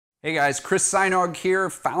Hey guys, Chris Sajnog here,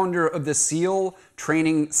 founder of the SEAL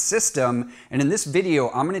training system. And in this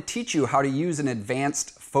video, I'm going to teach you how to use an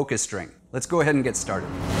advanced focus string. Let's go ahead and get started.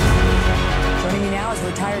 Joining me now is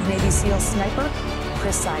retired Navy SEAL sniper,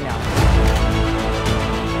 Chris Sajnog.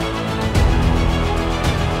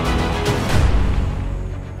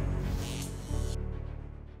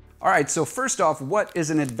 All right, so first off, what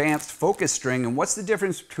is an advanced focus string and what's the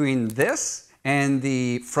difference between this and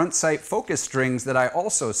the front sight focus strings that I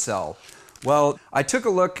also sell? Well, I took a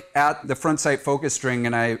look at the front sight focus string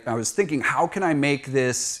and I was thinking, how can I make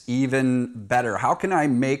this even better? How can I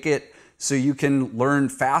make it so you can learn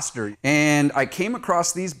faster? And I came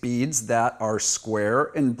across these beads that are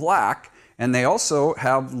square and black, and they also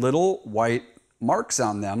have little white marks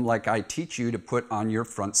on them like I teach you to put on your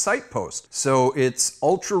front sight post. So it's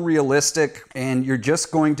ultra realistic and you're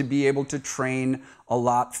just going to be able to train a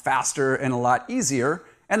lot faster and a lot easier,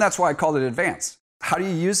 and that's why I called it advanced. How do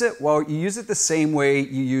you use it? Well, you use it the same way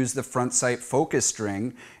you use the front sight focus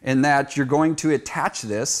string, in that you're going to attach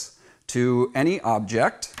this to any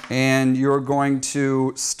object and you're going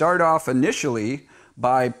to start off initially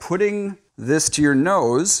by putting this to your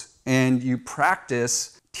nose, and you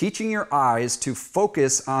practice teaching your eyes to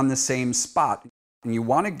focus on the same spot. And you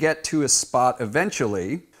want to get to a spot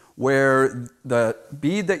eventually where the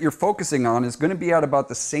bead that you're focusing on is going to be at about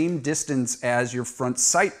the same distance as your front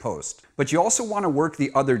sight post. But you also want to work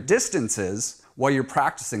the other distances while you're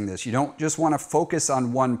practicing this. You don't just want to focus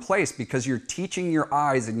on one place, because you're teaching your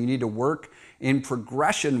eyes and you need to work in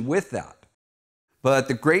progression with that. But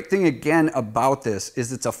the great thing again about this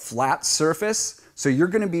is it's a flat surface. So you're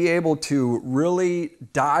going to be able to really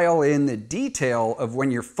dial in the detail of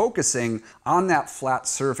when you're focusing on that flat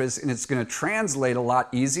surface, and it's going to translate a lot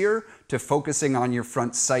easier to focusing on your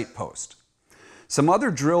front sight post. Some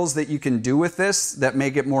other drills that you can do with this that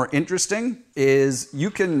make it more interesting is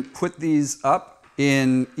you can put these up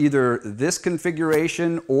in either this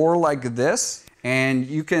configuration or like this, and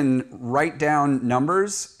you can write down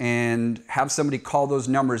numbers and have somebody call those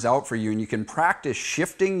numbers out for you, and you can practice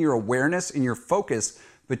shifting your awareness and your focus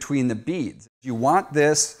between the beads. You want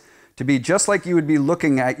this to be just like you would be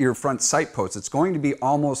looking at your front sight post. It's going to be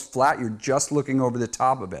almost flat. You're just looking over the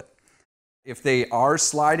top of it. If they are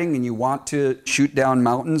sliding and you want to shoot down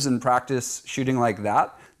mountains and practice shooting like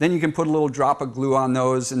that, then you can put a little drop of glue on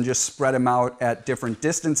those and just spread them out at different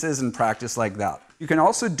distances and practice like that. You can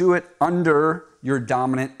also do it under your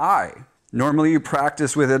dominant eye. Normally you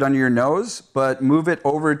practice with it under your nose, but move it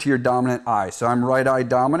over to your dominant eye. So I'm right eye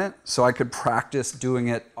dominant, so I could practice doing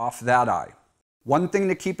it off that eye. One thing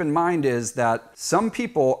to keep in mind is that some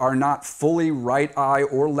people are not fully right eye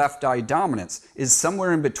or left eye dominance, is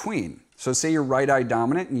somewhere in between. So say you're right eye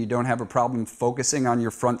dominant and you don't have a problem focusing on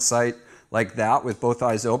your front sight like that with both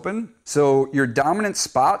eyes open. So your dominant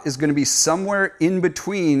spot is going to be somewhere in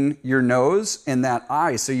between your nose and that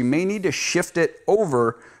eye. So you may need to shift it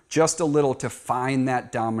over just a little to find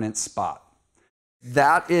that dominant spot.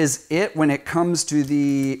 That is it when it comes to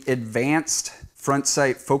the advanced front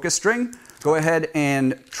sight focus string. Go ahead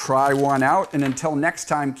and try one out, and until next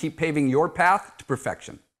time, keep paving your path to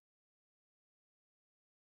perfection.